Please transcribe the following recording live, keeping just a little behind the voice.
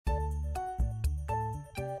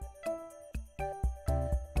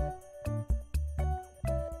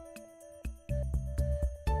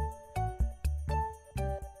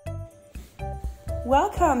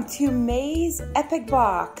Welcome to May's Epic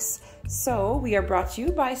Box. So we are brought to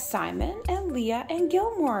you by Simon and Leah and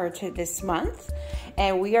Gilmore this month.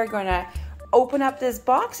 And we are gonna open up this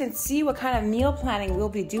box and see what kind of meal planning we'll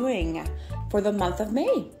be doing for the month of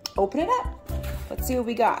May. Open it up. Let's see what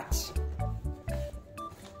we got.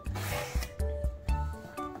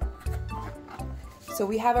 So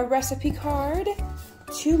we have a recipe card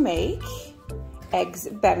to make eggs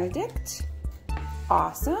Benedict.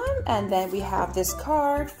 Awesome. And then we have this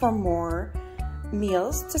card for more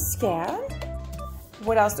meals to scan.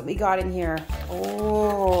 What else that we got in here?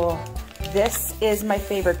 Oh, this is my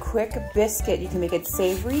favorite, quick biscuit. You can make it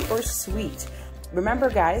savory or sweet. Remember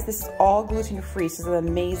guys, this is all gluten-free, so it's an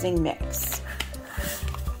amazing mix.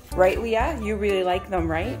 Right, Leah? You really like them,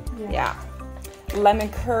 right? Yeah. Lemon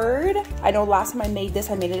curd. I know last time I made this,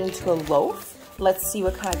 I made it into a loaf. Let's see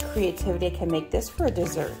what kind of creativity I can make this for a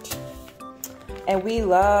dessert. And we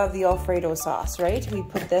love the Alfredo sauce, right? We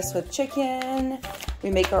put this with chicken. We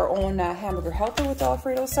make our own hamburger helper with the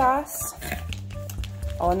Alfredo sauce.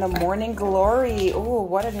 Oh, and the Morning Glory. Oh,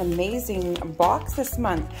 what an amazing box this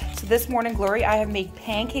month. So this Morning Glory, I have made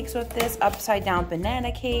pancakes with this, upside down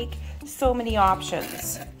banana cake. So many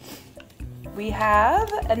options. We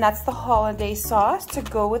have, and that's the holiday sauce to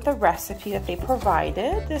go with the recipe that they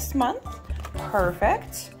provided this month.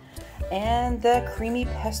 Perfect. And the creamy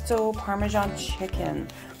pesto Parmesan chicken.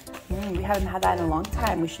 We haven't had that in a long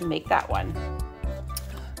time. We should make that one.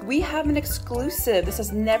 We have an exclusive. This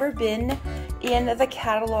has never been in the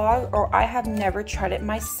catalog, or I have never tried it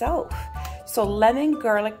myself. So lemon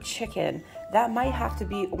garlic chicken. That might have to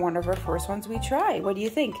be one of our first ones we try. What do you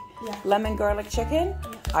think? Yeah. Lemon garlic chicken?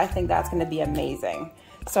 Yeah. I think that's gonna be amazing.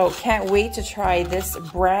 So can't wait to try this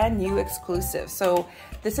brand new exclusive. So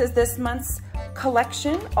this is this month's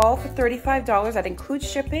collection, all for $35. That includes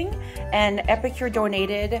shipping, and Epicure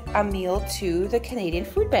donated a meal to the Canadian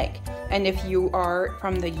Food Bank. And if you are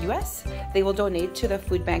from the US, they will donate to the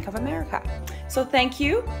Food Bank of America. So thank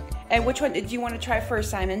you. And which one did you want to try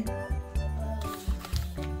first, Simon?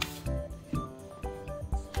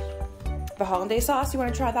 The holiday sauce, you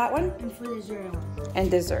want to try that one? And for dessert one. And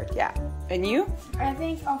dessert, yeah. And you? I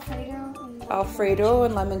think Alfredo and Alfredo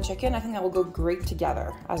and lemon chicken. I think that will go great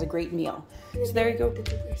together as a great meal. So there you go.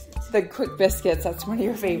 The quick biscuits, that's one of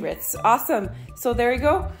your favorites. Awesome. So there you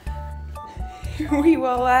go. We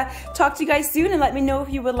will talk to you guys soon, and let me know if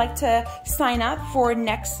you would like to sign up for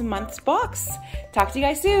next month's box. Talk to you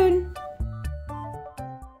guys soon.